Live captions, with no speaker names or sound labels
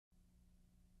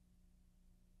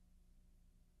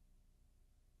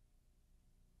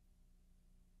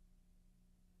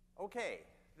Okay,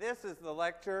 this is the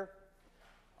lecture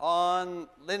on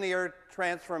linear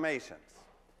transformations.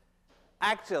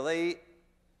 Actually,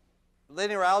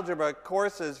 linear algebra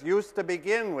courses used to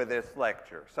begin with this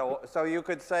lecture. So you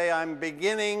could say I'm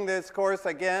beginning this course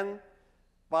again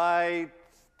by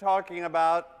talking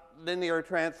about linear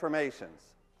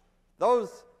transformations. So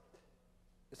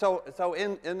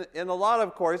in a lot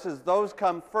of courses, those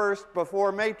come first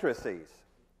before matrices.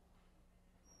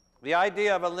 The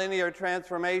idea of a linear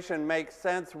transformation makes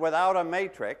sense without a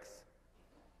matrix,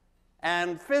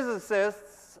 and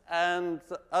physicists and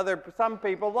some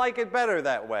people like it better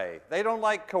that way. They don't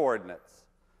like coordinates.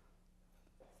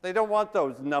 They don't want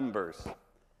those numbers.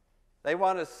 They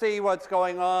want to see what's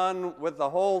going on with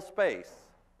the whole space.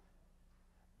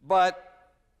 But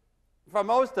for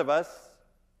most of us,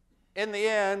 in the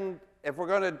end, if we're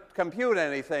going to compute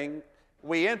anything,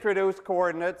 we introduce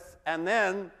coordinates, and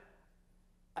then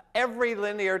every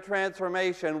linear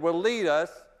transformation will lead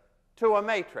us to a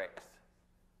matrix.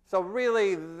 So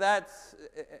really that's,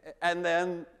 and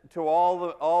then to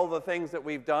all the things that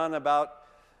we've done about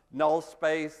null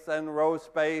space and row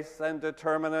space and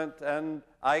determinant and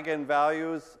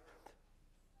eigenvalues,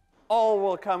 all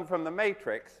will come from the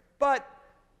matrix. But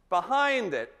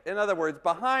behind it, in other words,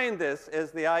 behind this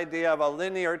is the idea of a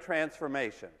linear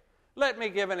transformation. Let me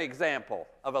give an example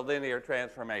of a linear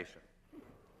transformation.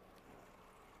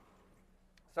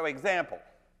 So example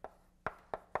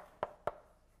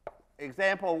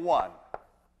 1,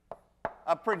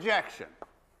 a projection.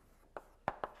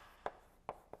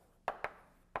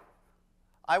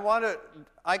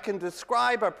 I can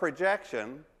describe a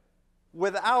projection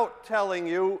without telling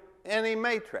you any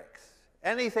matrix,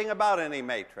 anything about any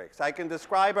matrix. I can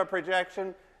describe a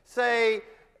projection, say,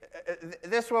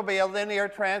 this will be a linear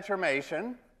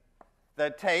transformation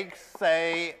that takes,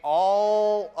 say,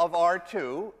 all of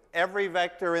R2, every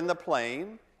vector in the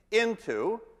plane,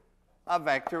 into a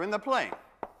vector in the plane.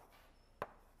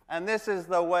 And this is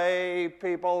the way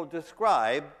people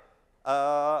describe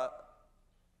a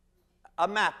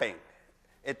mapping.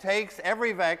 It takes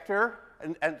every vector,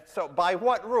 and so by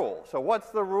what rule? So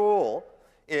what's the rule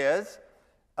is,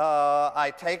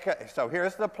 so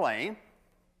here's the plane.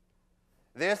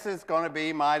 This is going to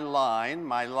be my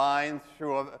line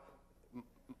through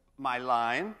my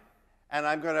line, and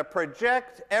I'm going to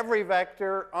project every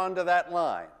vector onto that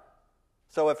line.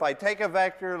 So if I take a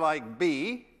vector like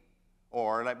B,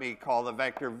 or let me call the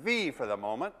vector V for the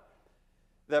moment,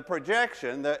 the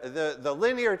projection, the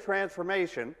linear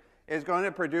transformation is going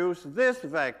to produce this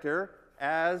vector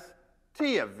as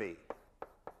T of V.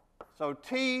 So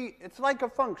T, it's like a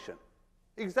function,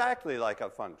 exactly like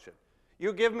a function.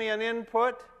 You give me an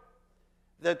input,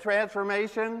 the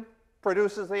transformation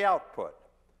produces the output.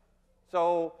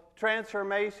 So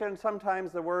transformation,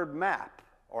 sometimes the word map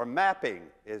or mapping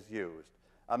is used.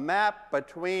 A map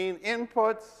between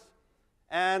inputs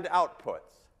and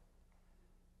outputs.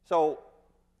 So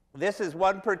this is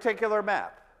one particular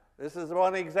map. This is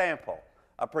one example.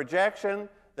 A projection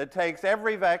that takes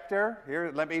every vector.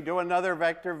 Here, let me do another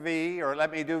vector V, or let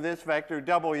me do this vector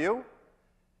W.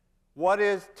 What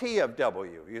is T of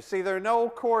W? You see, there are no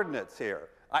coordinates here.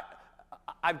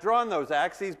 I've drawn those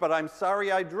axes, but I'm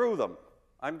sorry I drew them.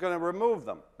 I'm going to remove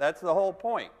them. That's the whole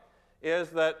point, is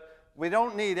that we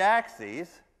don't need axes.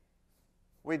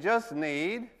 We just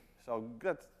need, so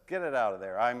let's get it out of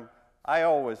there. I'm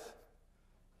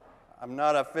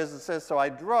not a physicist, so I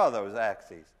draw those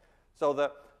axes. So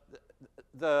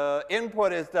the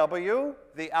input is W.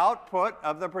 The output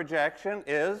of the projection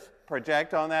is,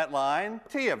 project on that line,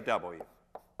 T of W.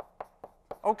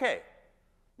 Okay.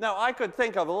 Now, I could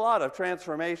think of a lot of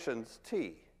transformations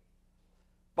T.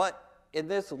 But in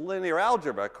this linear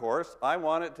algebra course, I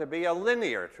want it to be a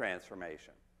linear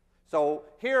transformation. So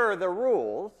here are the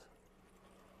rules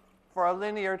for a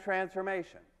linear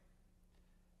transformation.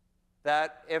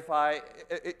 That if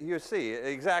you see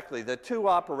exactly the two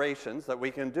operations that we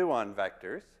can do on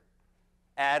vectors,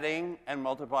 adding and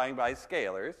multiplying by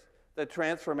scalars, the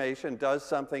transformation does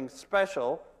something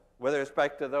special with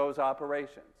respect to those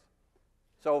operations.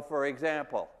 So for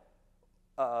example,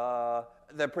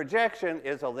 the projection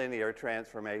is a linear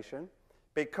transformation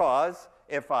because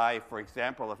for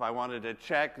example, if I wanted to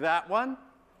check that one,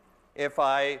 if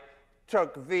I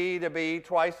took V to be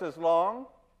twice as long,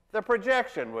 the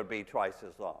projection would be twice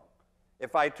as long.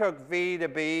 If I took V to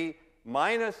be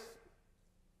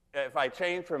if I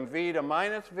changed from V to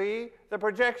minus V, the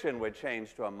projection would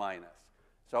change to a minus.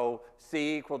 So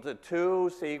C equal to 2,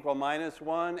 C equal minus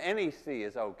 1, any C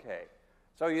is okay.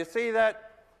 So you see that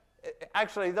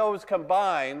actually those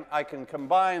combine, I can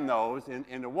combine those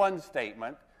into one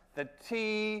statement. The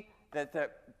T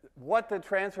what the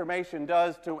transformation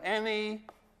does to any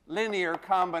linear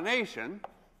combination,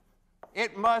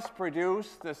 it must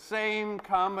produce the same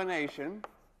combination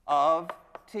of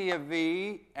T of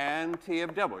V and T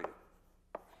of W.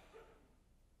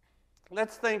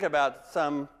 Let's think about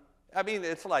some, I mean,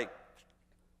 it's like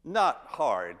not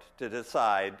hard to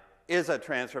decide, is a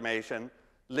transformation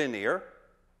linear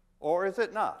or is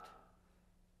it not?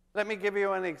 Let me give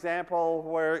you an example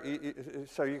where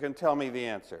so you can tell me the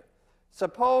answer.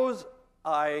 Suppose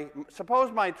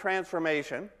my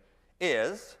transformation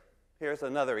is, here's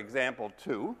another example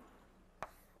 2.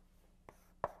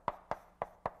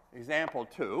 Example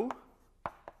 2,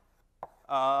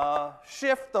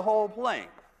 shift the whole plane.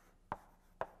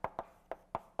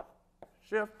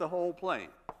 Shift the whole plane.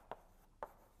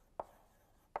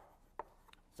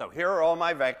 So here are all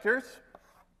my vectors,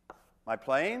 my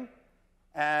plane,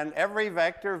 and every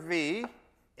vector v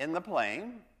in the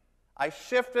plane, I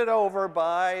shift it over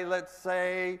by, let's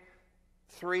say,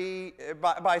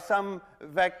 by some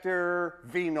vector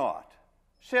v naught.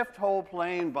 Shift whole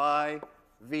plane by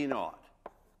v naught.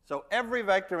 So every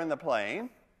vector in the plane,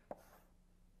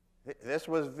 this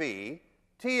was v,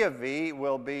 T of v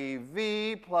will be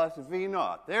v plus v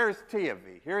naught. There's T of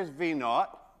v. Here's v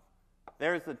naught.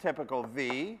 There's the typical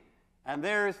v, and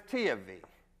there's T of v.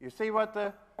 You see what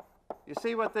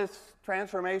this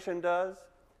transformation does?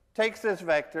 Takes this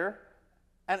vector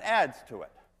and adds to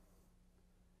it.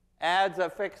 Adds a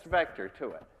fixed vector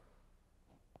to it.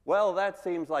 Well, that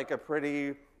seems like a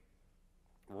pretty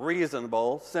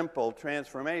reasonable, simple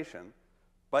transformation,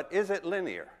 but is it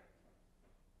linear?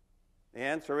 The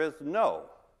answer is no.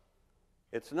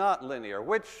 It's not linear.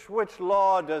 Which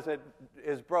law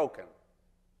is broken?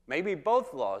 Maybe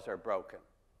both laws are broken.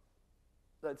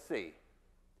 Let's see.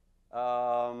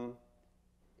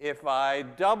 If I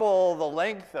double the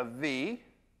length of v,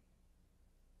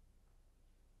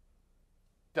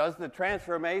 does the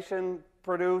transformation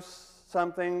produce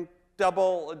something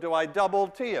double? Do I double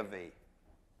T of v?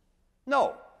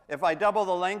 No. If I double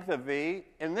the length of v,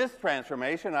 in this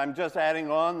transformation, I'm just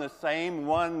adding on the same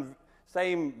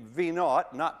v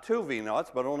naught, not two v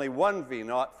naughts, but only one v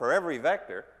naught for every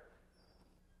vector.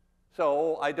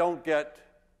 So I don't get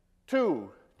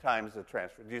 2 times the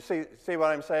transfer. Do you see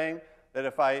what I'm saying? That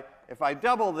if I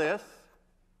double this,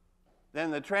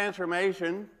 then the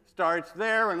transformation starts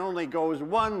there and only goes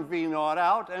 1 v naught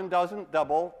out and doesn't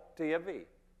double T of v.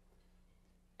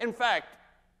 In fact,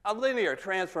 a linear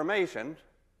transformation,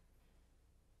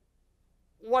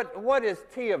 what is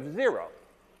T of 0?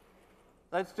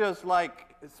 That's just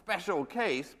like a special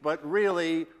case, but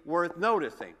really worth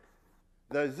noticing.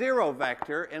 The 0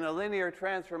 vector in a linear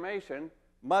transformation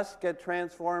must get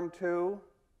transformed to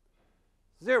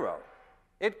 0.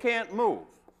 It can't move.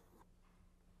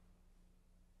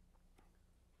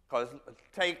 Because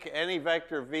take any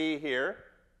vector v here.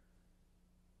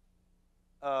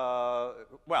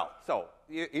 Well, so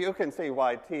you can see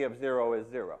why T of 0 is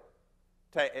 0.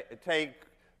 Take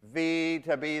v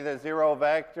to be the 0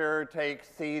 vector, take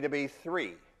c to be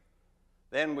 3.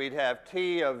 Then we'd have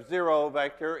T of 0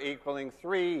 vector equaling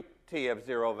 3 T of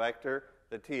 0 vector.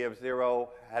 The T of 0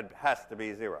 has to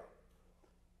be 0.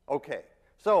 Okay,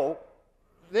 so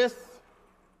this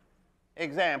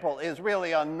example is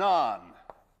really a non-example.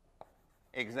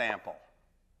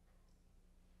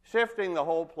 Shifting the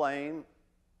whole plane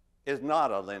is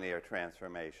not a linear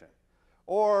transformation.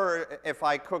 Or if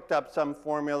I cooked up some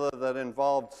formula that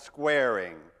involved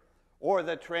squaring, or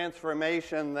the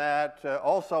transformation that,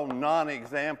 also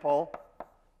non-example,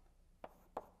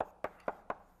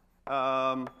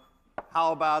 how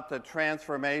about the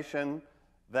transformation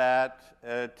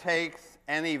that takes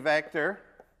any vector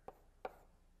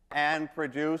and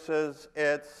produces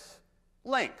its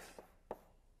length?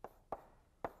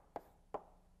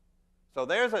 So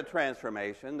there's a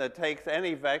transformation that takes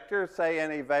any vector, say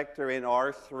any vector in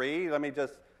R3. Let me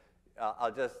just,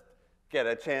 I'll just get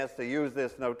a chance to use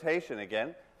this notation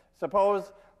again.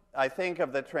 Suppose I think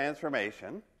of the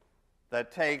transformation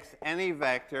that takes any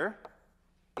vector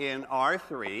in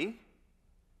R3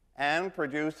 and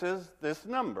produces this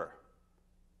number.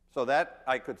 So that,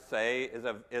 I could say,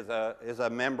 is a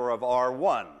member of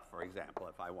R1, for example,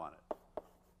 if I wanted,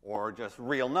 or just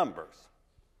real numbers.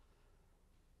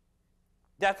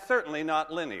 That's certainly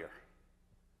not linear.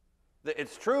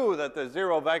 It's true that the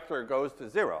 0 vector goes to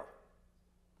 0.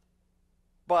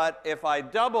 But if I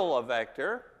double a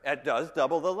vector, it does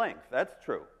double the length. That's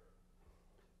true.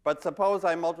 But suppose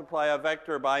I multiply a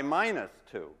vector by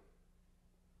 -2.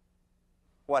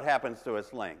 What happens to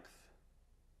its length?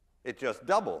 It just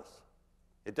doubles.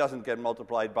 It doesn't get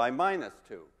multiplied by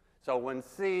 -2. So when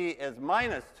c is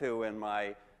 -2 in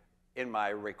my in my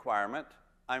requirement,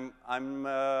 I'm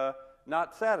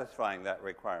not satisfying that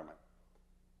requirement.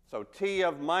 So t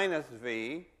of minus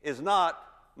v is not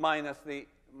minus the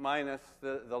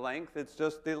length, it's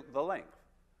just the length.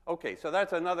 Okay, so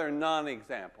that's another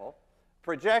non-example.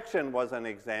 Projection was an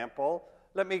example.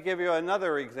 Let me give you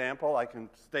another example. I can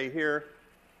stay here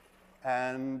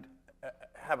and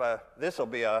this will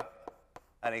be an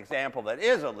example that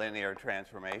is a linear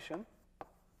transformation.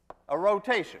 A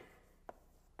rotation.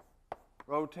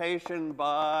 Rotation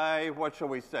by, what shall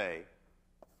we say?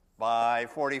 By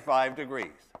 45 degrees.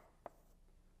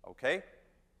 Okay?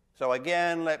 So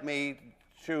again, let me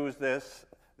choose this.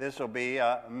 This will be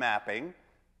a mapping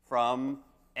from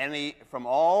the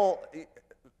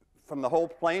whole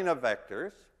plane of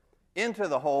vectors into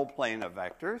the whole plane of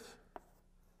vectors.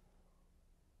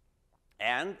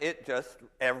 And it just,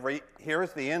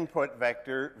 here's the input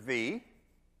vector v.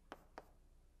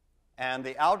 And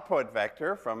the output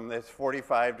vector from this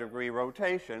 45-degree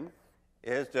rotation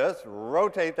is just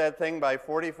rotate that thing by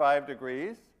 45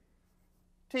 degrees,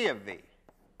 t of v.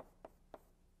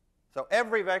 So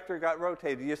every vector got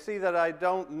rotated. You see that I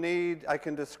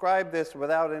can describe this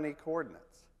without any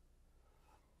coordinates.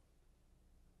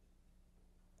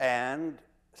 And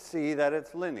see that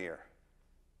it's linear.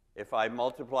 If I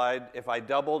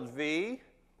doubled v,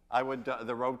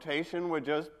 the rotation would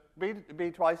just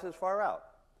be twice as far out.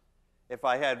 If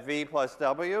I had v plus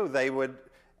w, they would,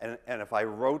 and if I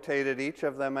rotated each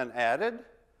of them and added,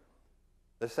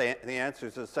 the answer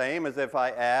is the same as if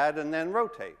I add and then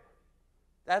rotate.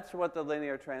 That's what the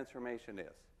linear transformation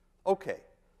is. Okay,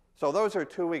 so those are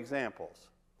two examples.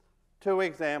 Two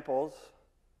examples,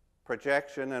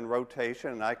 projection and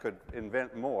rotation, and I could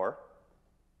invent more,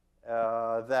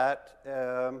 that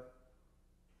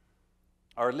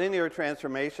are linear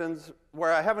transformations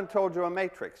where I haven't told you a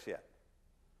matrix yet.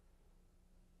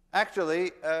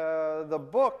 Actually, the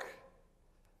book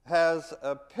has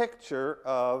a picture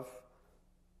of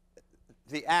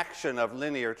the action of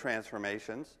linear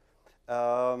transformations.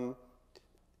 Actually,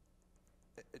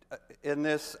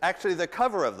 the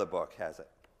cover of the book has it.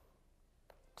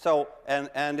 So,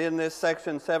 and in this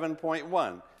section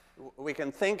 7.1, we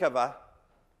can think of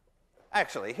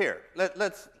actually, here,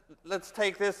 let's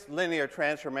take this linear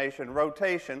transformation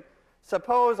rotation.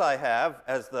 Suppose I have,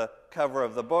 as the cover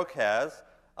of the book has,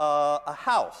 a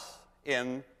house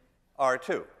in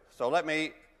R2. So let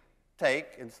me take,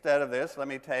 instead of this, let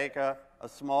me take a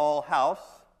small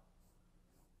house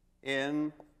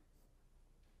in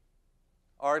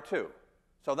R2.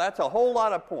 So that's a whole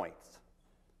lot of points.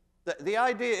 The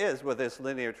idea is, with this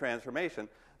linear transformation,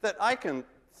 that I can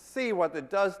see what it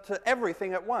does to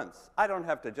everything at once. I don't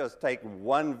have to just take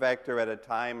one vector at a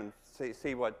time and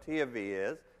see what t of v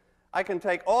is. I can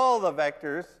take all the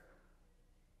vectors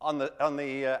on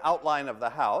the outline of the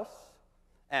house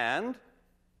and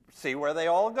see where they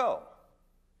all go.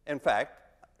 In fact,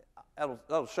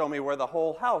 that'll show me where the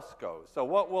whole house goes. So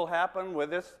what will happen with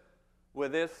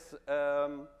this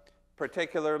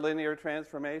particular linear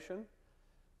transformation?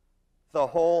 The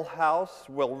whole house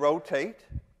will rotate.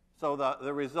 So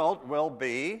the result will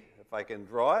be, if I can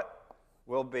draw it,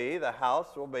 will be the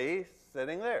house will be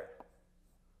sitting there.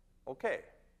 Okay.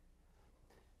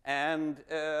 And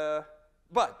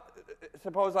but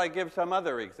suppose I give some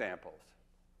other examples.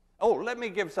 Oh, let me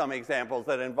give some examples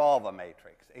that involve a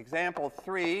matrix. Example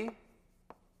 3,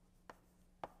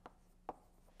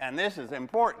 and this is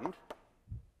important,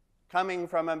 coming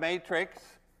from a matrix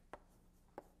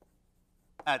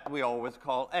that we always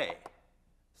call A.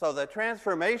 So the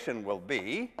transformation will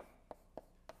be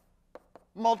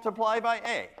multiply by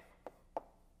A.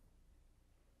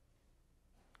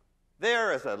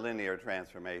 There is a linear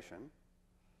transformation,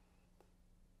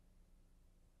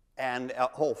 and a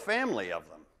whole family of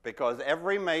them, because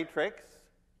every matrix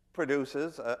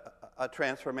produces a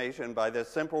transformation by this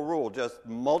simple rule. Just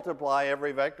multiply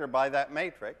every vector by that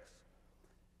matrix,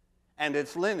 and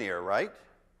it's linear, right?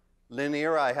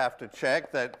 Linear, I have to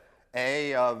check that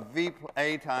A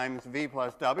times V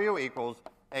plus W equals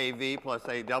AV plus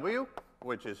AW,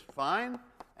 which is fine.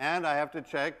 And I have to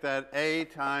check that A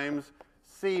times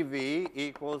CV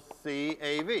equals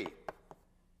CAV.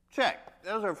 Check.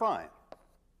 Those are fine.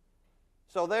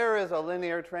 So there is a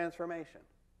linear transformation.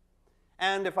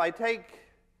 And if I take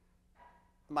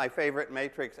my favorite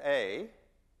matrix A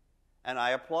and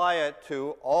I apply it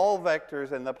to all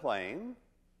vectors in the plane,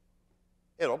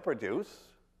 it'll produce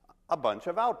a bunch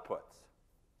of outputs.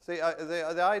 See,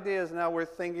 the idea is now we're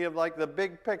thinking of like the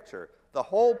big picture. The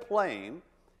whole plane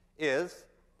is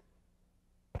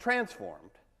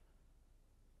transformed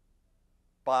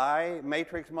by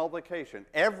matrix multiplication.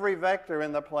 Every vector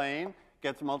in the plane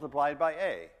gets multiplied by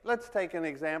A. Let's take an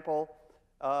example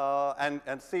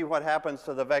and see what happens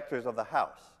to the vectors of the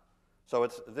house. So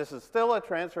this is still a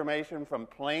transformation from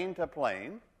plane to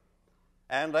plane.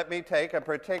 And let me take a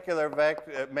particular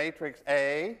matrix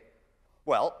A.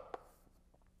 Well,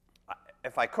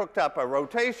 if I cooked up a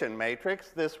rotation matrix,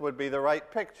 this would be the right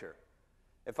picture.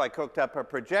 If I cooked up a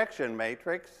projection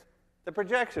matrix, the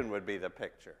projection would be the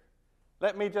picture.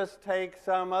 Let me just take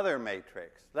some other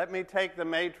matrix. Let me take the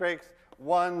matrix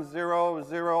 1, 0,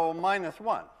 0, minus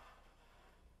 1.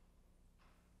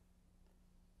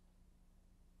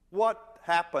 What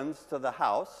happens to the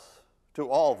house, to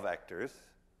all vectors?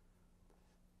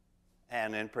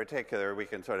 And in particular, we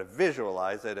can sort of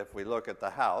visualize it if we look at the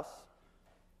house.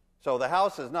 So the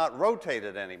house is not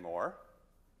rotated anymore.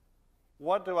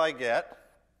 What do I get?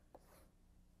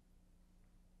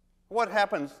 What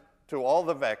happens to all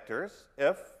the vectors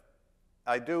if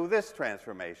I do this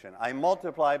transformation? I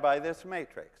multiply by this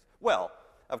matrix. Well,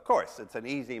 of course, it's an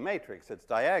easy matrix. It's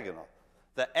diagonal.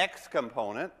 The x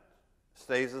component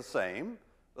stays the same.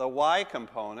 The y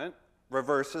component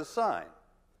reverses sign.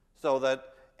 So that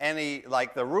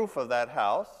like the roof of that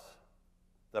house,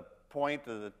 the point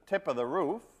of the tip of the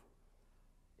roof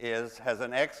has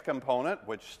an x component,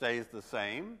 which stays the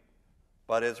same,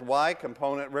 but its y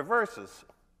component reverses,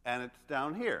 and it's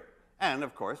down here. And,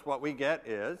 of course, what we get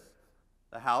is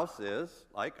the house is,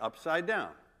 like, upside down.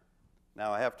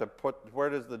 Now I have to where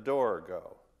does the door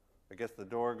go? I guess the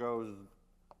door goes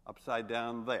upside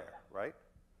down there, right?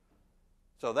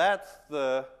 So that's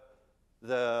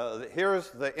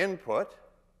here's the input.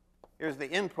 Here's the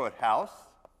input house,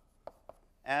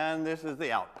 and this is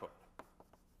the output.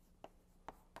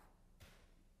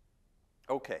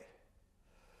 Okay.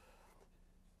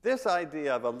 This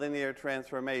idea of a linear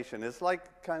transformation is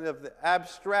like kind of the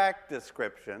abstract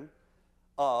description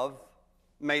of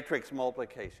matrix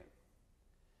multiplication.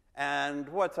 And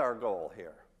what's our goal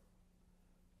here?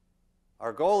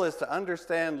 Our goal is to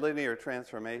understand linear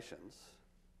transformations,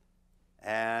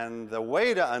 and the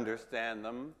way to understand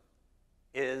them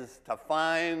is to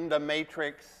find a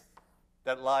matrix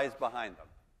that lies behind them.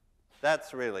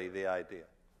 That's really the idea.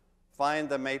 Find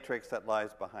the matrix that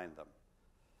lies behind them.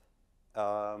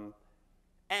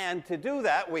 And to do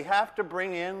that, we have to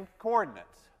bring in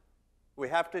coordinates. We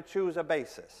have to choose a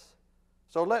basis.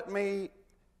 So let me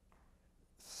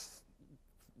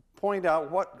point out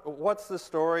what's the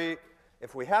story.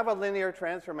 If we have a linear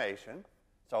transformation,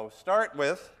 so start.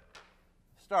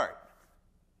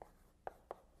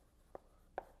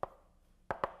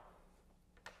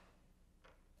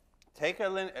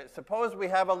 Suppose we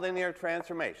have a linear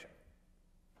transformation.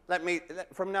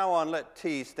 From now on, let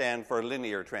T stand for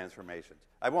linear transformations.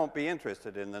 I won't be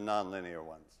interested in the nonlinear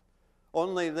ones.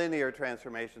 Only linear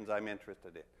transformations I'm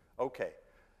interested in. Okay,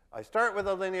 I start with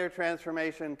a linear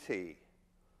transformation T.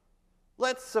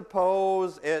 Let's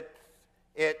suppose its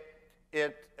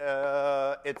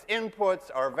inputs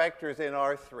are vectors in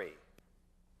R3.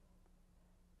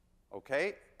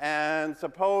 Okay, and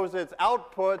suppose its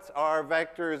outputs are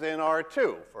vectors in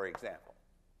R2, for example.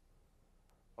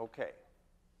 Okay.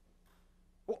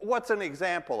 What's an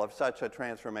example of such a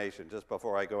transformation, just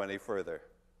before I go any further?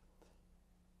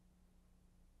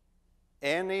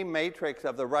 Any matrix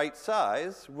of the right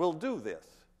size will do this.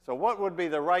 So what would be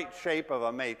the right shape of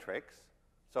a matrix?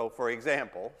 So for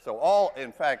example,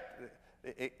 in fact,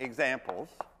 examples.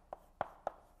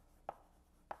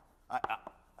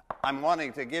 I'm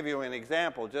wanting to give you an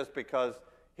example just because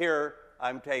here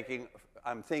I'm thinking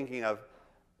of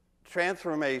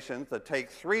transformations that take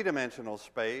three-dimensional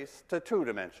space to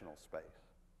two-dimensional space.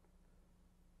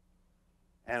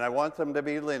 And I want them to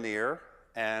be linear,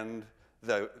 and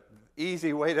the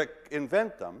easy way to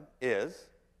invent them is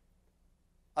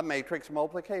a matrix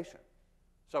multiplication.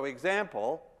 So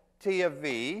example, T of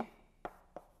V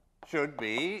should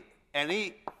be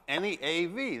any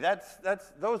AV.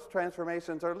 Those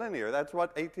transformations are linear. That's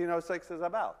what 1806 is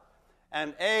about.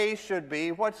 And A should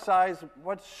be, what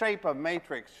shape of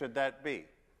matrix should that be?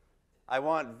 I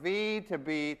want V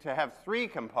to have three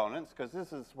components, because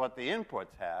this is what the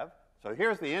inputs have. So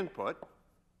here's the input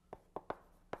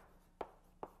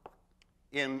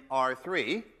in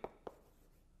R3.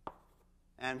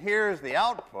 And here's the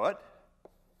output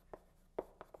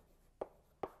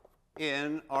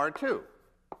in R2.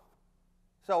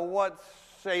 So what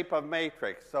shape of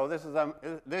matrix? So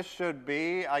this should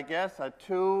be, I guess, a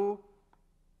 2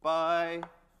 by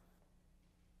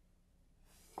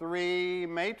 3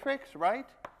 matrix, right?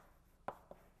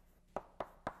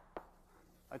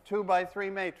 A 2 by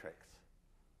 3 matrix.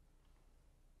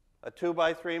 A 2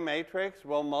 by 3 matrix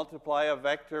will multiply a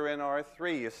vector in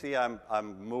R3. You see, I'm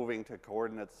moving to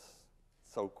coordinates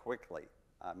so quickly.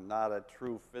 I'm not a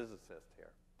true physicist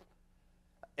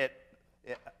here.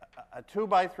 A 2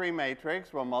 by 3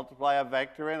 matrix will multiply a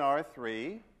vector in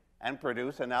R3 and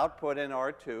produce an output in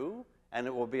R2, and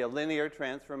it will be a linear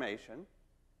transformation.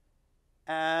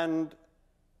 And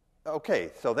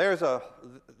okay, so there's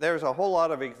a whole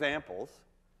lot of examples.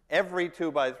 Every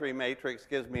 2 by 3 matrix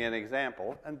gives me an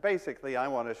example, and basically I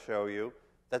want to show you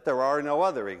that there are no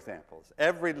other examples.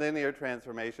 Every linear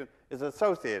transformation is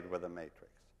associated with a matrix.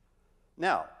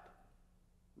 Now,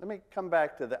 let me come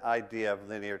back to the idea of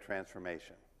linear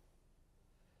transformation.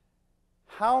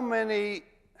 How many,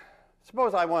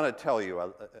 suppose I want to tell you,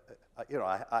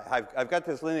 I've got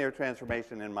this linear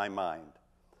transformation in my mind,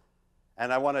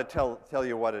 and I want to tell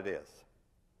you what it is.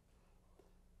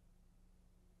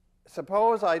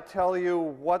 Suppose I tell you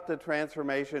what the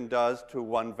transformation does to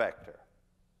one vector.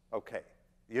 Okay,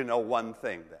 you know one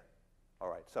thing then. All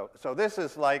right, so this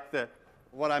is like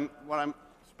what I'm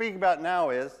speaking about now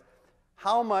is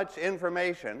how much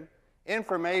information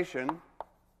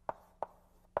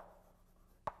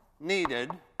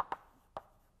needed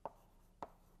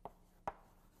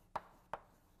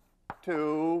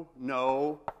to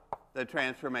know the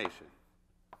transformation.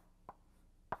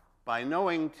 By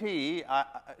knowing t,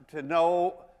 to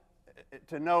know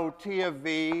t of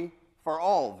v for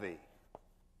all v,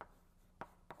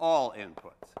 all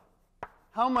inputs.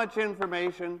 How much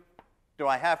information do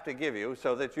I have to give you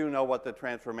so that you know what the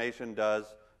transformation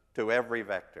does to every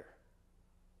vector?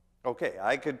 Okay,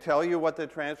 I could tell you what the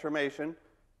transformation,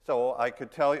 so I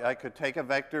could take a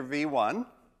vector v1,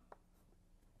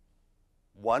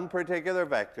 one particular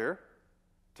vector,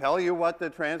 tell you what the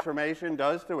transformation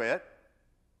does to it.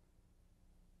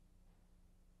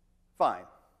 Fine.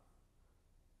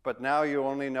 But now you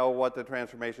only know what the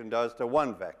transformation does to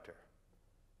one vector.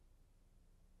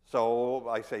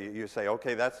 So you say,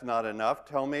 okay, that's not enough.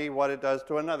 Tell me what it does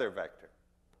to another vector.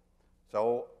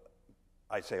 So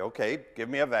I say, okay, give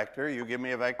me a vector. You give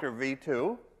me a vector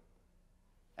v2.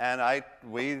 And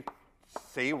we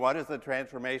see what does the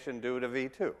transformation do to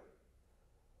v2.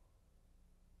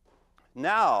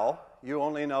 Now you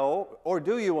only know, or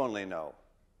do you only know,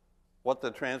 what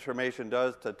the transformation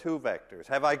does to two vectors?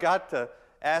 Have I got to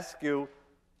answer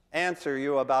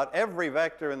you about every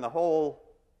vector in the whole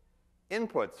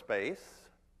input space?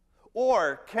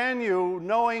 Or can you,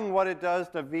 knowing what it does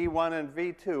to v1 and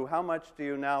v2, how much do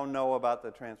you now know about the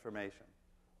transformation?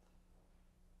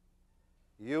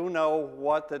 You know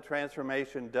what the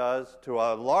transformation does to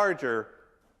a larger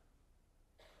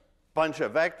bunch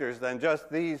of vectors than just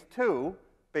these two,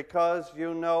 because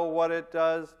you know what it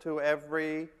does to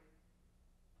every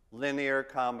linear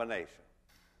combination.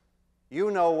 You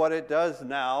know what it does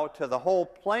now to the whole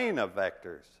plane of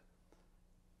vectors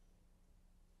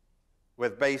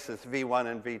with basis v1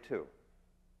 and v2.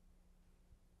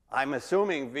 I'm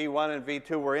assuming v1 and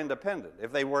v2 were independent.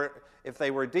 If they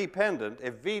were dependent,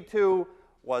 if v2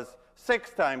 was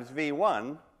 6 times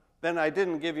v1, then I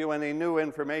didn't give you any new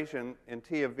information in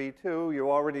t of v2.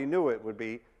 You already knew it would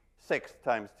be 6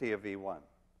 times t of v1.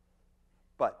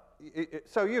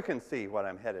 So you can see what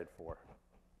I'm headed for.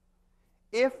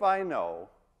 If I know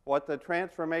what the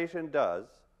transformation does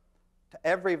to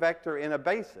every vector in a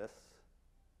basis,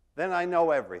 then I know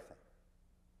everything.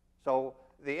 So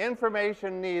the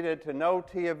information needed to know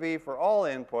t of v for all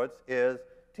inputs is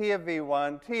t of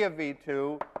v1, t of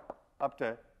v2, up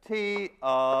to t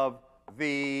of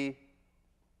vm,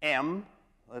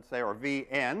 let's say, or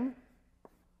vn,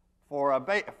 for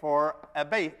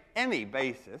any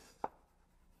basis.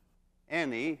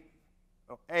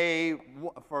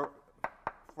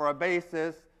 For a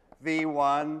basis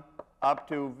v1 up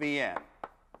to vn.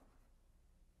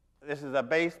 This is a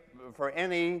base for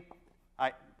any,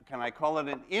 can I call it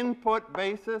an input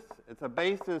basis? It's a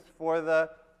basis for the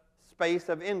space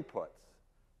of inputs,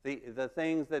 the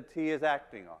things that t is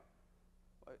acting on.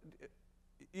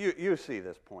 You see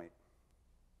this point.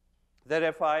 That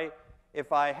if I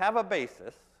have a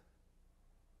basis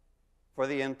for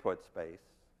the input space,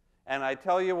 and I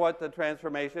tell you what the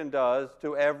transformation does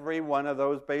to every one of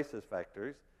those basis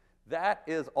vectors, that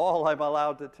is all I'm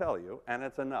allowed to tell you, and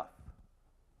it's enough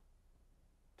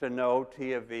to know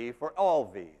t of v for all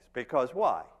v's. Because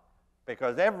why?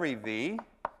 Because every v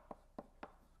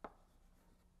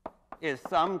is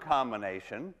some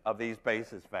combination of these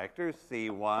basis vectors,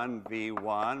 c1,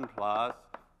 v1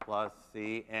 plus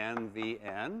cn,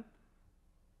 vn.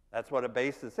 That's what a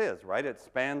basis is, right? It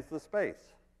spans the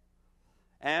space.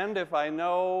 And if I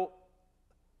know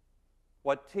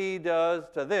what t does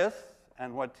to this,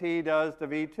 and what t does to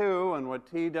v2, and what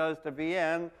t does to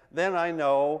vn, then I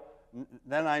know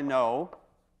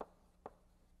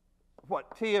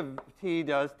what t of t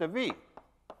does to v.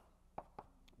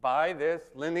 By this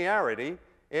linearity,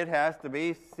 it has to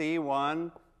be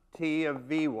c1 t of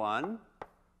v1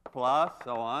 plus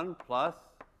so on plus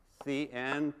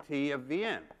cn t of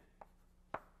vn.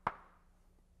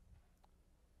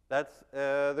 That's,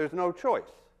 there's no choice.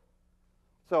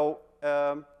 So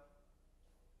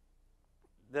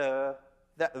the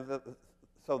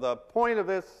point of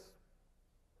this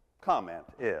comment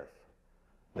is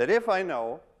that if I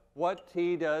know what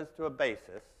t does to a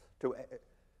basis,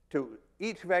 to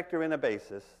each vector in a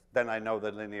basis, then I know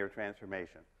the linear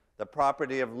transformation. The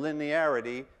property of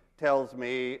linearity tells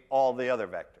me all the other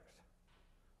vectors,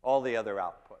 all the other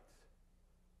outputs.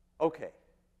 Okay.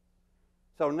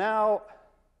 So now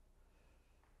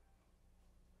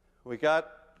we got,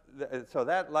 so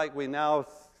that like we now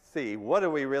see, what do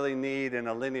we really need in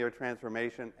a linear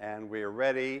transformation, and we're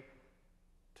ready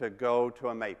to go to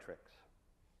a matrix.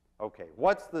 Okay,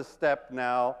 what's the step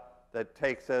now that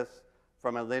takes us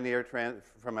from a linear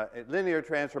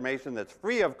transformation that's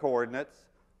free of coordinates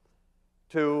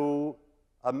to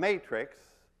a matrix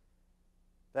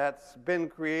that's been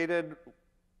created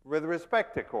with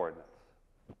respect to coordinates?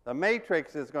 The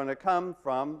matrix is going to come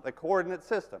from the coordinate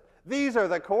system. These are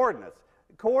the coordinates.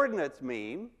 Coordinates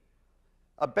mean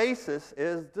a basis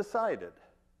is decided.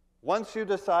 Once you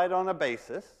decide on a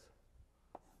basis,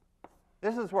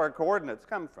 this is where coordinates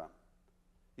come from.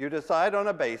 You decide on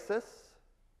a basis,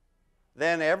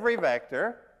 then every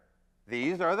vector,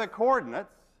 these are the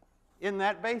coordinates in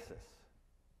that basis.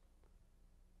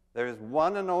 There's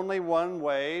one and only one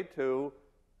way to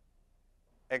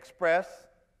express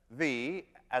v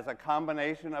as a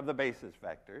combination of the basis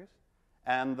vectors,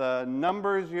 and the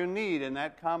numbers you need in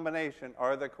that combination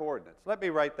are the coordinates. Let me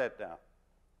write that down.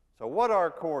 So what are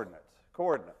coordinates?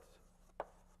 Coordinates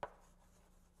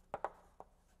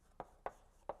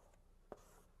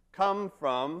come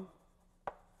from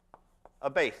a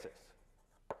basis.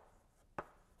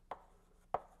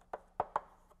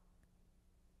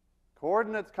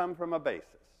 Coordinates come from a basis.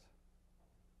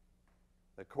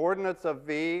 The coordinates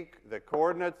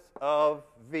of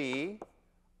v,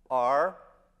 are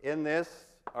in this,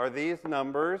 are these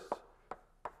numbers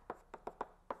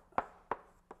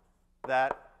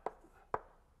that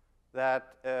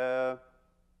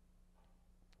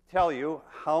tell you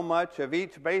how much of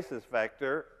each basis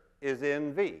vector is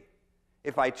in v.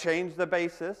 If I change the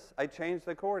basis, I change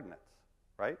the coordinates,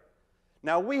 right?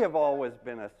 Now, we have always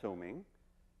been assuming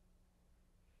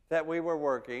that we were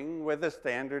working with a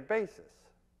standard basis,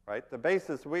 right? The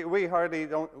basis, we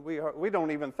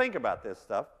don't even think about this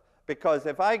stuff, because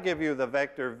if I give you the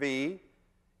vector v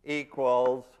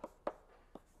equals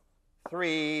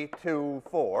 3, 2,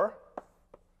 4,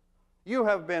 you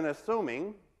have been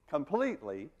assuming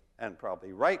completely, and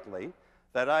probably rightly,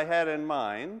 that I had in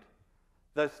mind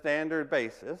the standard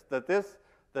basis, that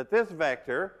this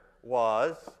vector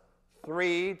was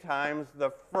 3 times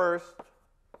the first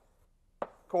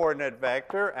coordinate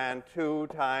vector, and 2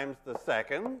 times the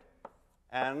second,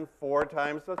 and 4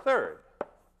 times the third.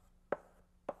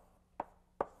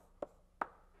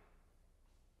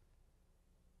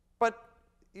 But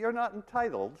you're not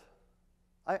entitled.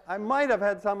 I might have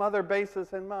had some other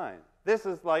basis in mind. This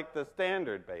is like the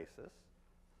standard basis.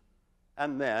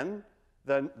 And then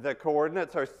the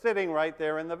coordinates are sitting right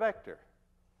there in the vector.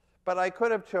 But I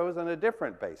could have chosen a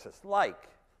different basis, like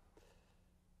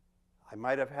I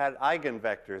might have had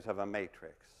eigenvectors of a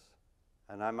matrix.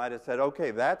 And I might have said,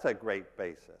 okay, that's a great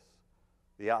basis.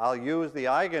 I'll use the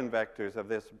eigenvectors of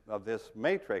this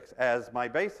matrix as my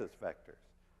basis vectors.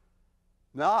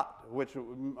 Which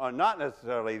are not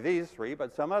necessarily these three,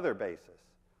 but some other basis.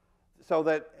 So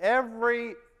that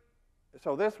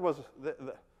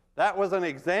that was an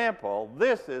example.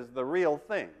 This is the real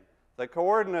thing. The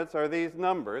coordinates are these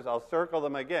numbers. I'll circle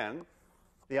them again.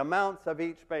 The amounts of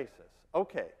each basis.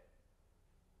 Okay.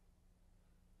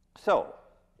 So,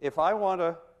 if I want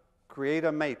to create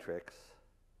a matrix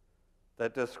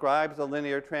that describes a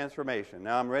linear transformation,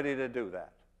 now I'm ready to do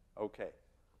that. Okay.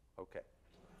 Okay.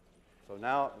 So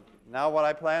now what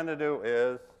I plan to do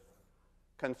is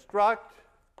construct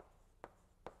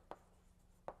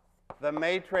the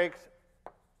matrix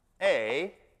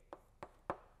A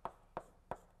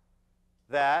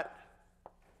that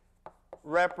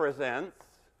represents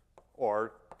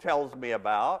or tells me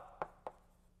about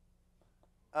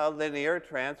a linear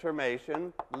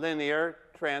transformation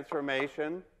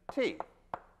T.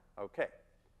 Okay.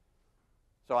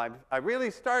 So I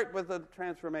really start with the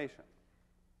transformation.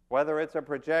 Whether it's a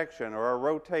projection or a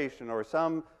rotation or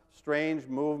some strange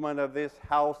movement of this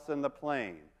house in the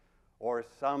plane or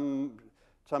some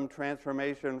some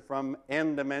transformation from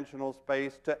n-dimensional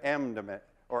space to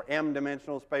or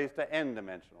m-dimensional space to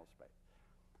n-dimensional space.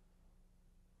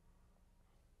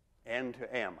 N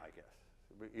to m, I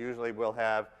guess. Usually we'll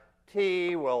have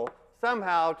T will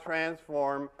somehow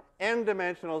transform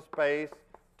n-dimensional space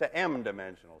to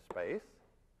m-dimensional space.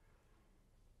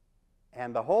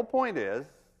 And the whole point is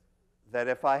that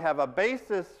if I have a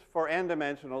basis for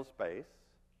n-dimensional space,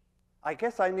 I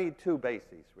guess I need two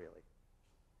bases, really.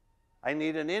 I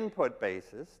need an input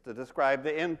basis to describe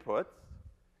the inputs,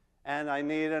 and I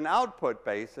need an output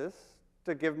basis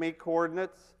to give me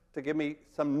coordinates, to give me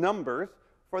some numbers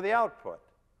for the output.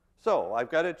 So I've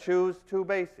got to choose two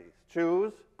bases.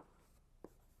 Choose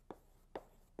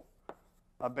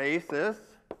a basis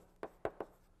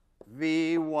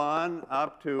V1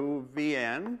 up to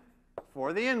Vn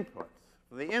for the inputs.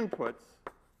 For the inputs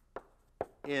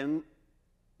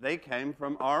they came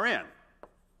from Rn.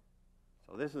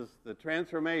 So this is the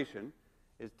transformation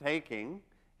is taking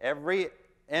every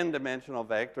n-dimensional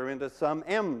vector into some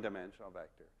m-dimensional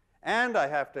vector. And I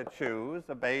have to choose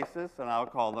a basis, and I'll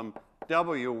call them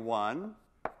W1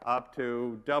 up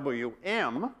to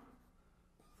Wm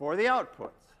for the outputs.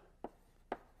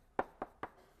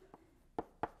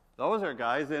 Those are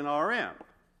guys in Rm.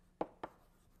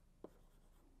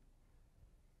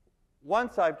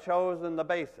 Once I've chosen the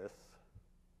basis,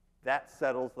 that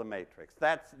settles the matrix.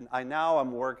 I now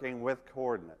am working with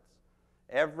coordinates.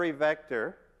 Every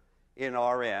vector in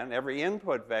Rn, every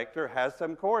input vector has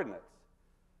some coordinates.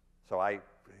 So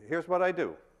here's what I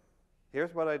do.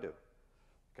 Here's what I do.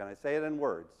 Can I say it in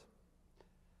words?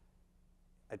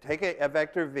 I take a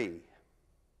vector v.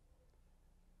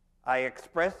 I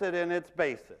express it in its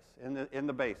basis, in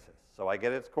the basis, so I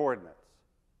get its coordinates.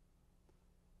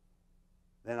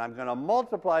 Then I'm going to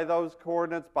multiply those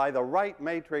coordinates by the right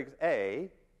matrix A,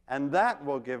 and that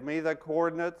will give me the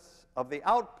coordinates of the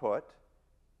output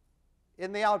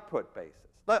in the output basis.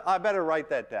 I better write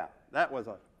that down. That was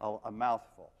a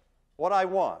mouthful. What I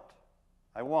want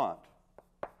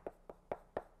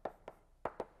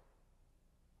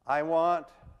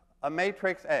a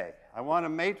matrix A. I want a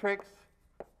matrix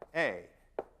A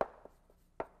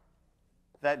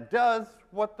that does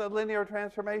what the linear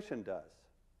transformation does.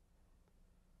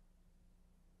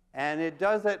 And it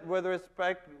does it with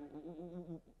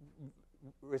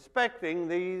respecting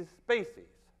these bases.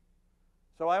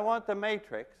 So I want the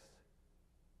matrix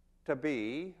to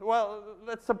be, well,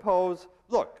 let's suppose,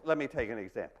 look, let me take an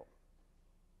example.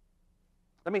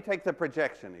 Let me take the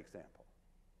projection example.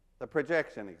 The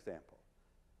projection example.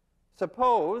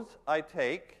 Suppose I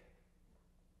take,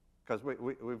 because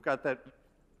we've got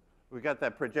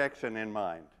that projection in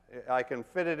mind. I can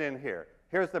fit it in here.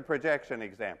 Here's the projection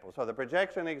example. So the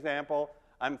projection example,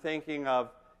 I'm thinking of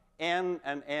n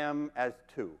and m as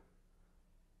 2.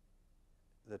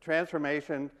 The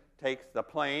transformation takes the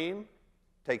plane,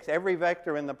 takes every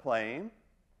vector in the plane,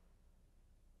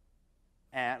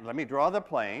 and let me draw the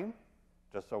plane,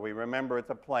 just so we remember it's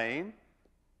a plane,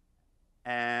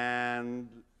 and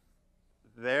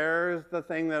there's the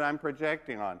thing that I'm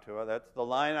projecting onto. That's the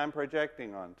line I'm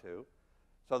projecting onto.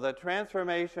 So the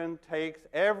transformation takes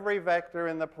every vector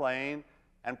in the plane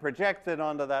and projects it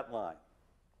onto that line.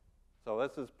 So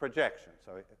this is projection.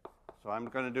 So I'm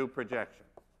going to do projection.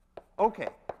 Okay.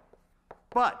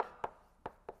 But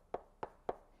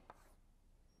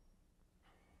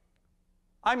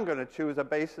I'm going to choose a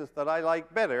basis that I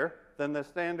like better than the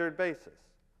standard basis.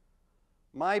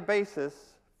 My basis,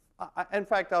 in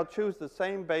fact, I'll choose the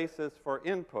same basis for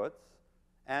inputs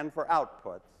and for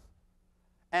outputs.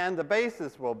 And the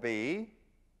basis will be,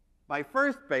 my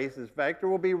first basis vector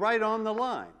will be right on the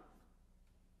line.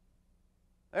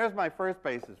 There's my first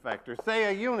basis vector, say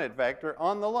a unit vector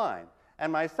on the line.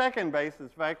 And my second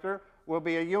basis vector will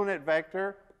be a unit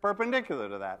vector perpendicular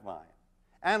to that line.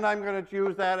 And I'm going to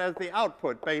use that as the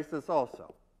output basis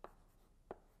also.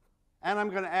 And I'm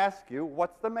going to ask you,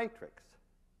 what's the matrix?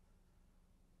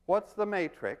 What's the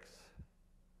matrix?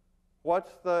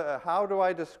 How do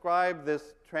I describe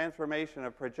this transformation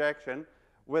of projection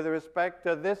with respect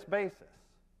to this basis?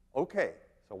 Okay,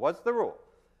 so what's the rule?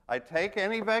 I take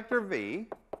any vector v,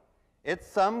 it's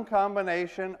some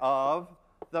combination of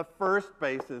the first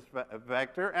basis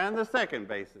vector and the second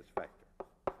basis vector.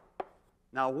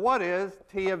 Now, what is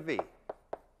T of v?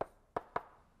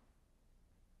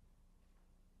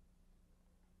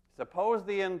 Suppose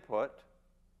the input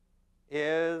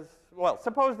is, well,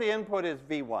 suppose the input is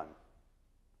v1.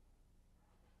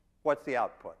 What's the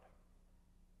output?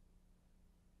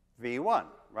 v1,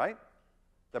 right?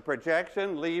 The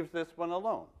projection leaves this one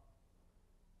alone.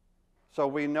 So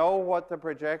we know what the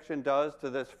projection does to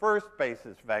this first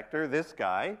basis vector, this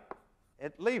guy.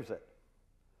 It leaves it.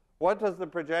 What does the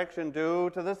projection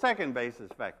do to the second basis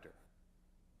vector?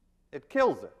 It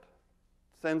kills it,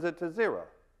 sends it to 0.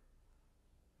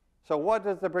 So what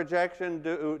does the projection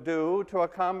do to a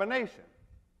combination?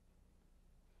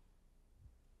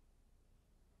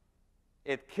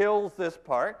 It kills this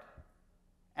part,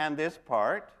 and this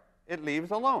part it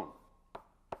leaves alone.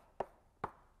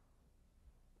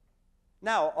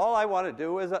 Now, all I want to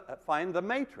do is find the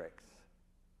matrix.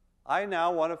 I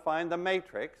now want to find the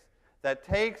matrix that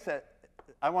takes an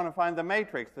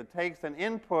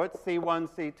input C1,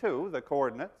 C2, the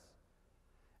coordinates,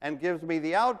 and gives me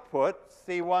the output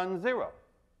C1, 0.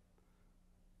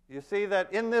 You see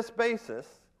that in this basis,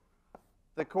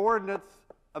 the coordinates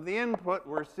of the input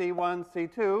were C1,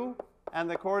 C2, and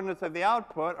the coordinates of the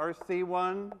output are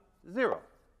C1, 0.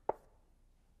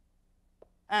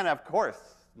 And of course,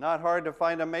 not hard to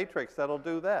find a matrix that'll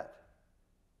do that.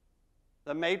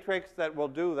 The matrix that will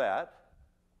do that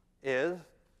is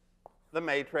the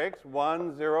matrix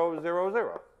 1, 0, 0,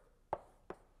 0.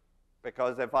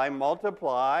 Because if I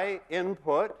multiply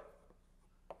input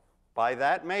by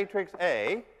that matrix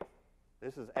A,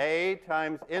 this is A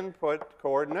times input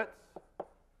coordinates,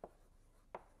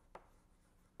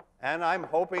 and I'm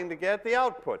hoping to get the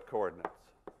output coordinates.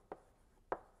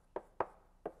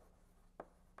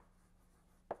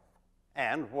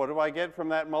 And what do I get from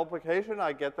that multiplication?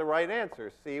 I get the right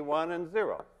answer, C1 and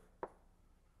 0.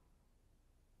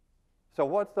 So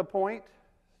what's the point?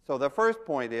 So the first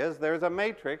point is there's a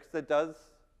matrix that does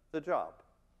the job.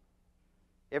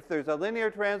 If there's a linear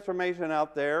transformation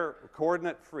out there,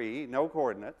 coordinate-free, no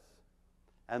coordinates,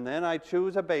 and then I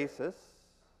choose a basis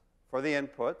for the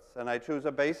inputs, and I choose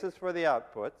a basis for the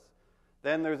outputs,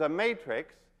 then there's a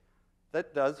matrix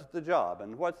that does the job.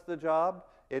 And what's the job?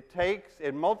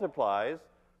 It multiplies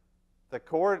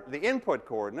the input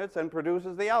coordinates and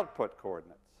produces the output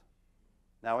coordinates.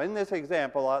 Now, in this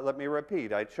example, let me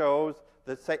repeat. I chose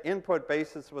the input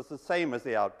basis was the same as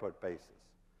the output basis.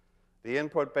 The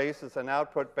input basis and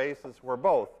output basis were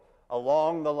both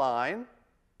along the line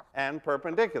and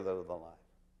perpendicular to the line.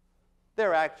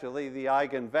 They're actually the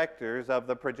eigenvectors of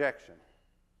the projection.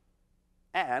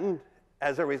 And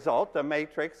as a result, the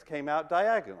matrix came out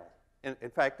diagonal.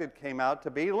 In fact, it came out to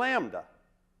be lambda.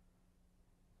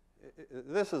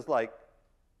 This is like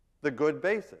the good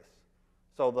basis.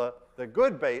 So the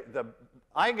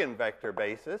eigenvector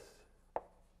basis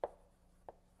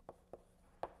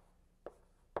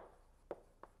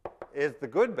is the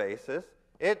good basis.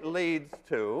 It leads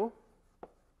to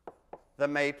the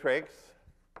matrix,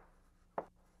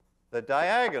 the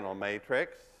diagonal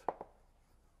matrix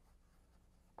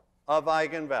of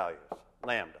eigenvalues,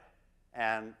 lambda.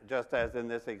 And just as in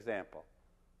this example,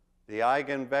 the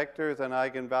eigenvectors and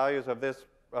eigenvalues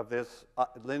of this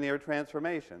linear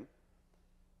transformation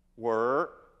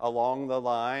were along the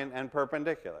line and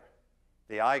perpendicular.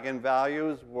 The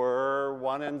eigenvalues were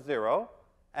 1 and 0,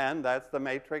 and that's the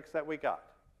matrix that we got.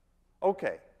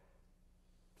 Okay,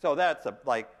 so that's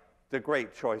like the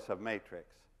great choice of matrix.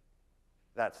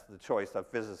 That's the choice a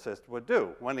physicist would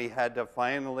do when he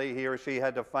or she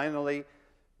had to finally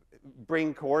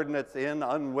bring coordinates in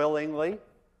unwillingly.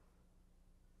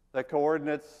 The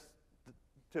coordinates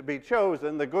to be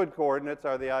chosen, the good coordinates,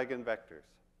 are the eigenvectors.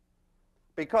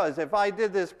 Because if I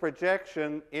did this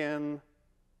projection in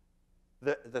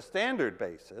the standard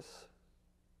basis,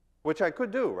 which I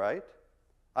could do, right?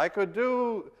 I could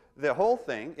do the whole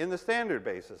thing in the standard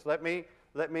basis. Let me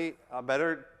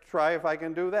better try if I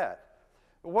can do that.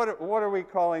 What are we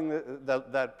calling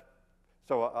that?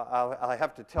 So I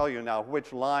have to tell you now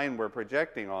which line we're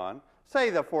projecting on. Say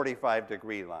the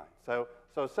 45-degree line. So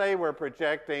say we're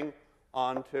projecting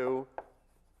onto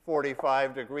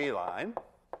 45-degree line,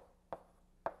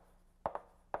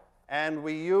 and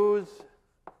we use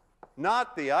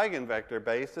not the eigenvector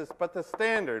basis, but the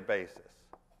standard basis.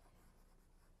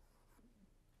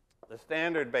 The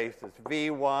standard basis,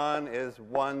 V1 is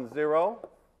 1, 0,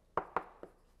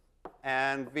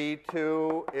 and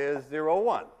V2 is 0,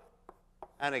 1.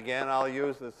 And again, I'll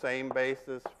use the same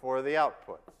basis for the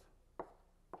outputs.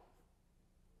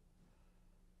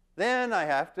 Then I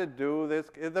have to do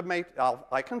this.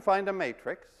 I can find a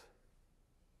matrix.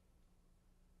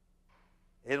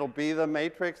 It'll be the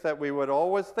matrix that we would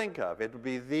always think of. It'll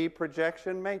be the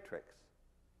projection matrix.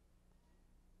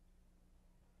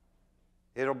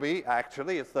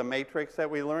 It's the matrix that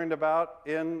we learned about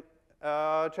in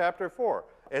Chapter 4.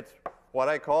 It's what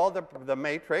I call the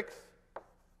matrix.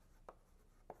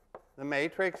 The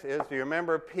matrix is, do you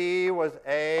remember P was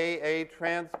A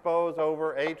transpose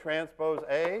over A transpose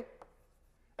A?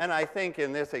 And I think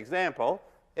in this example,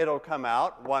 it'll come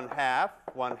out 1/2,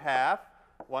 1/2,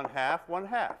 1 half, 1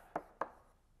 half.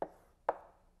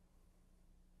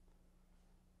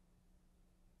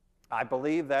 I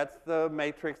believe that's the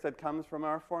matrix that comes from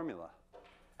our formula.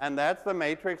 And that's the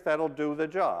matrix that'll do the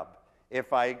job.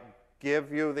 If I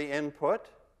give you the input,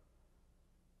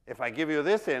 if I give you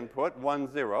this input,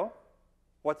 1, 0,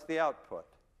 what's the output?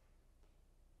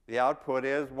 The output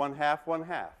is 1 half, 1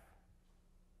 half.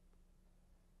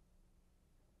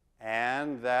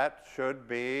 And that should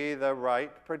be the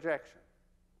right projection.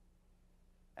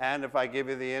 And if I give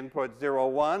you the input 0,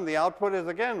 1, the output is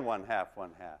again 1 half,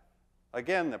 1 half.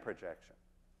 Again, the projection.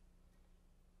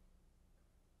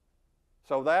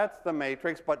 So that's the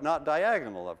matrix, but not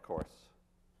diagonal, of course.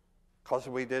 Because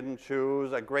we didn't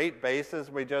choose a great basis,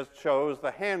 we just chose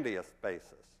the handiest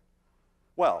basis.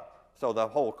 Well, so the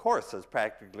whole course has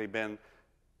practically been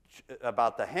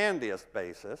about the handiest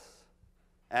basis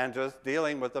and just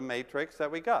dealing with the matrix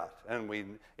that we got.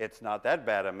 And it's not that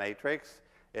bad a matrix.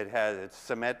 It's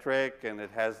symmetric, and it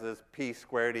has this p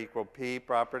squared equal p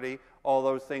property. All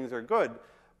those things are good.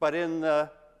 But in the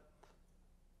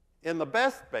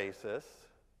best basis,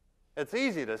 it's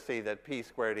easy to see that p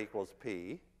squared equals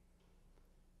p,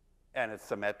 and it's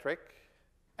symmetric,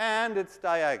 and it's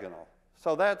diagonal.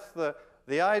 So that's the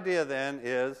idea then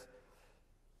is,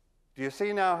 do you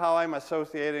see now how I'm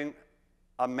associating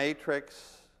a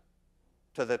matrix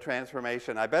to the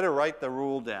transformation? I better write the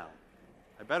rule down.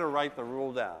 I better write the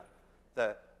rule down.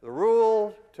 The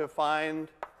rule to find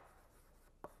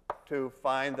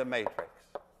the matrix,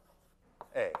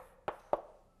 A.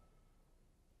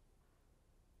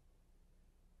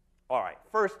 All right,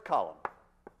 first column.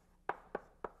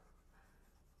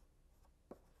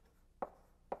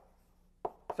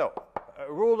 So,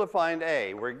 rule to find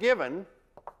A. We're given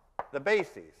the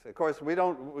bases. Of course,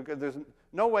 there's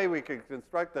no way we could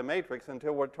construct the matrix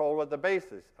until we're told what the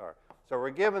bases are. So we're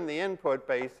given the input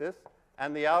basis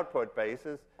and the output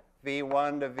basis,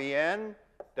 V1 to Vn,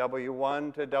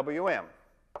 W1 to Wm.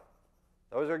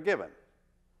 Those are given.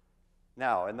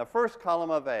 Now, in the first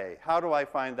column of A, how do I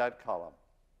find that column?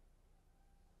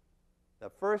 The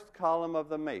first column of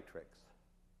the matrix.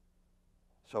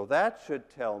 So that should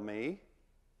tell me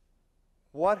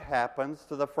what happens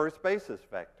to the first basis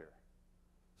vector.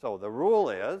 So the rule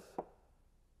is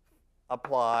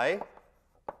apply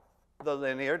the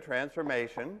linear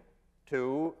transformation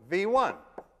to V1,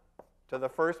 to the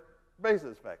first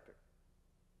basis vector.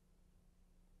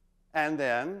 And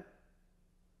then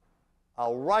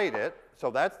I'll write it, so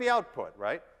that's the output,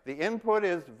 right? The input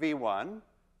is V1.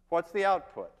 What's the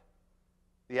output?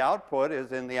 The output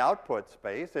is in the output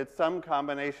space. It's some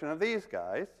combination of these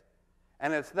guys.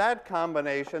 And it's that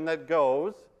combination that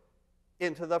goes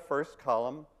into the first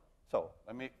column. So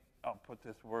I'll put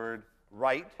this word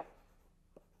right.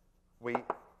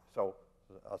 So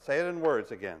I'll say it in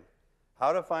words again.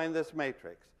 How to find this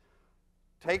matrix.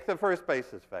 Take the first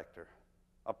basis vector.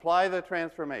 Apply the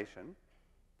transformation.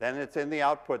 Then it's in the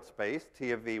output space, T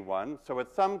of V1. So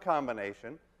it's some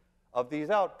combination of these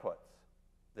outputs,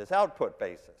 this output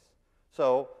basis.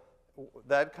 So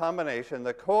that combination,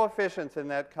 the coefficients in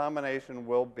that combination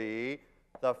will be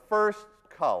the first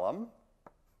column.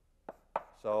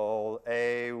 So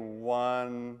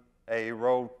A1, A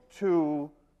row 2,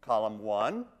 column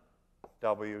 1,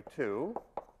 W2,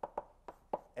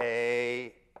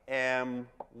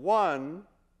 AM1,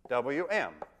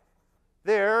 WM.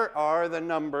 There are the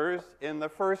numbers in the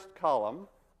first column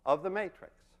of the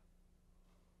matrix.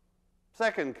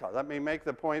 Second column, let me make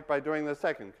the point by doing the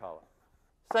second column.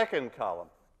 Second column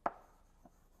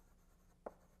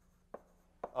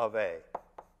of A.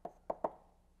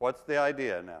 What's the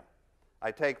idea now? I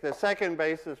take the second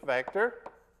basis vector,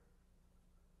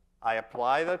 I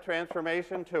apply the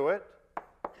transformation to it.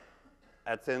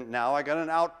 Now I got an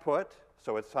output,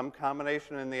 so it's some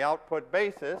combination in the output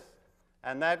basis,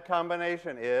 and that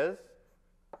combination is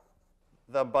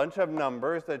the bunch of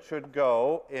numbers that should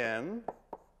go in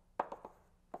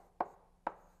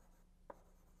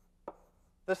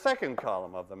the second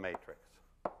column of the matrix.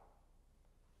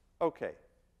 Okay.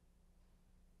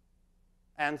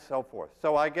 And so forth.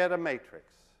 So I get a matrix.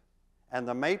 And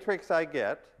the matrix I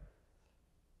get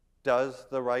does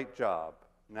the right job.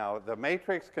 Now, the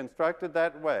matrix constructed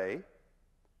that way,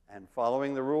 and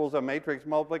following the rules of matrix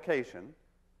multiplication,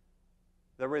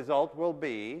 the result will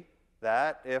be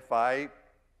that if I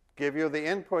give you the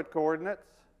input coordinates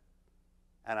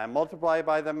and I multiply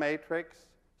by the matrix,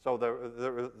 so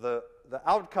the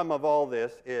outcome of all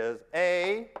this is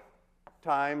A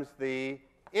times the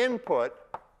input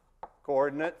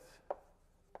coordinates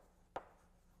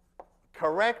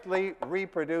correctly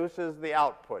reproduces the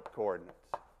output coordinates.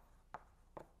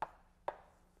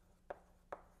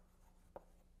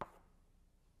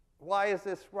 why is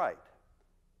this right?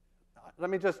 Let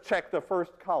me just check the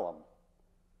first column.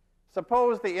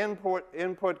 Suppose the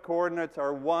input coordinates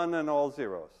are 1 and all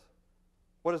zeros.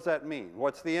 What does that mean?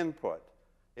 What's the input?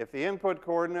 If the input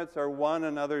coordinates are 1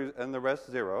 and the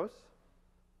rest zeros,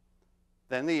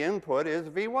 then the input is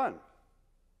v1,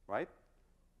 right?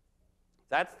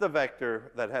 That's the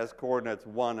vector that has coordinates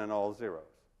 1 and all zeros.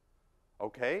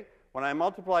 Okay? When I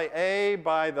multiply A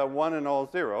by the 1 and all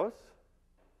zeros,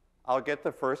 I'll get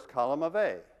the first column of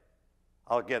A.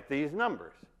 I'll get these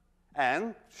numbers.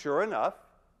 And sure enough,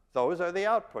 those are the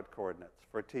output coordinates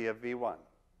for T of v1.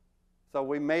 So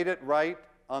we made it right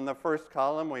on the first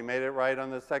column. We made it right on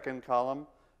the second column.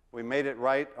 We made it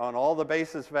right on all the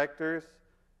basis vectors.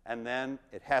 And then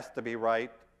it has to be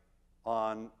right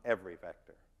on every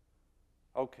vector.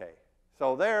 Okay,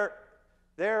 so there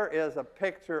is a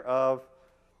picture of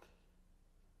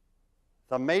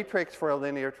the matrix for a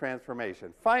linear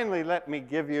transformation. Finally, let me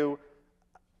give you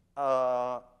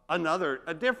a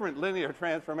different linear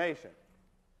transformation.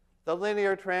 The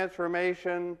linear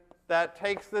transformation that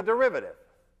takes the derivative.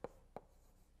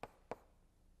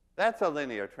 That's a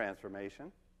linear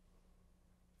transformation.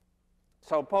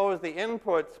 Suppose the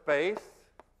input space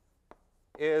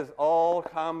is all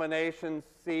combinations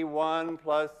C1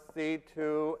 plus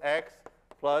C2x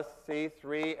plus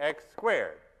C3x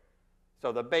squared.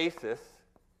 So the basis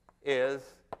is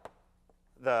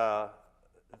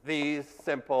these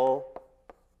simple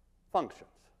functions.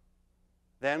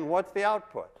 Then what's the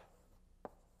output?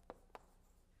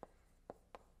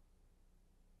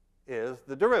 Is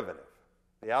the derivative.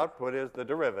 The output is the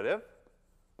derivative.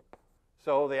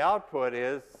 So the output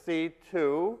is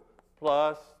C2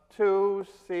 plus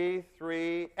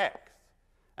 2C3x.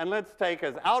 And let's take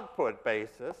as output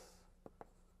basis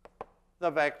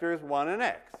the vectors 1 and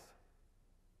x.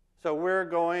 So we're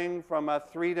going from a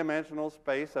 3-dimensional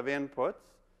space of inputs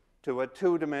to a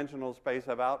 2-dimensional space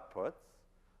of outputs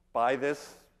by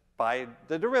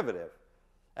the derivative.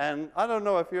 And I don't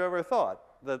know if you ever thought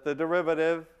that the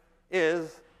derivative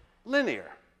is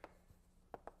linear.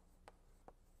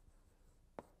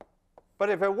 But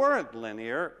if it weren't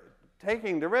linear,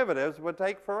 taking derivatives would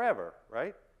take forever,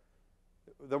 right?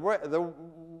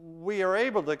 We are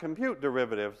able to compute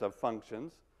derivatives of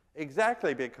functions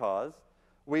exactly because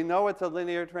we know it's a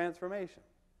linear transformation.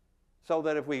 So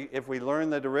that if we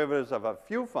learn the derivatives of a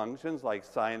few functions like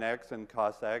sine x and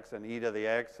cos x and e to the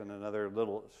x and another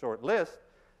little short list,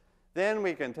 then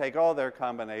we can take all their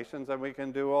combinations and we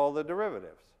can do all the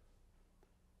derivatives.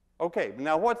 Okay,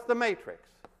 now what's the matrix?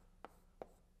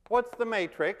 What's the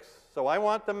matrix? So I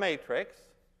want the matrix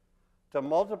to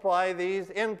multiply these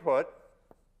input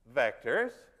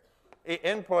vectors,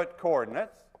 input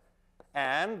coordinates,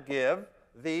 and give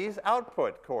these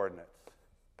output coordinates.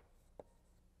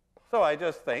 So I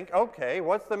just think, okay,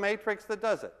 what's the matrix that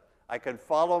does it? I can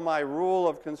follow my rule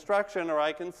of construction, or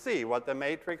I can see what the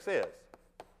matrix is.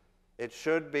 It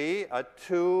should be a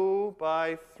 2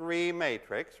 by 3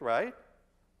 matrix, right?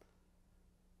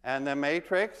 And the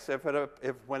matrix,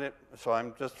 so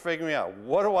I'm just figuring out,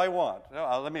 what do I want?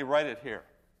 Let me write it here.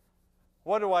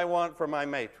 What do I want for my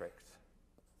matrix?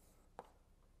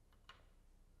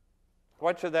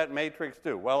 What should that matrix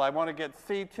do? Well, I want to get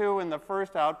C2 in the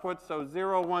first output, so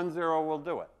 0, 1, 0 will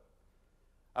do it.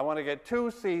 I want to get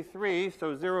 2 C3,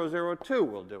 so 0, 0, 2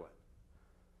 will do it.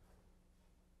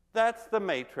 That's the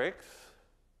matrix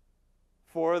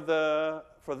for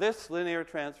this linear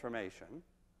transformation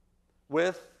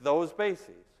with those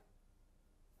bases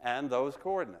and those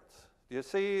coordinates. You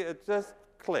see, it just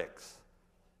clicks.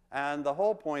 And the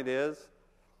whole point is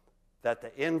that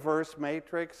the inverse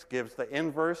matrix gives the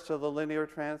inverse to the linear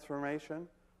transformation,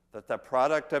 that the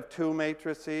product of two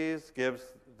matrices gives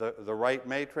the right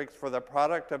matrix for the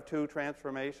product of two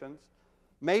transformations.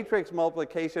 Matrix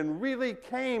multiplication really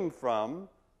came from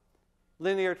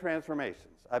linear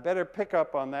transformations. I better pick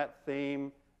up on that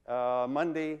theme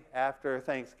Monday after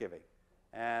Thanksgiving.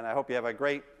 And I hope you have a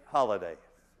great holiday.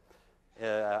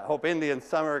 I hope Indian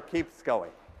summer keeps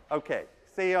going. Okay,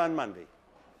 see you on Monday.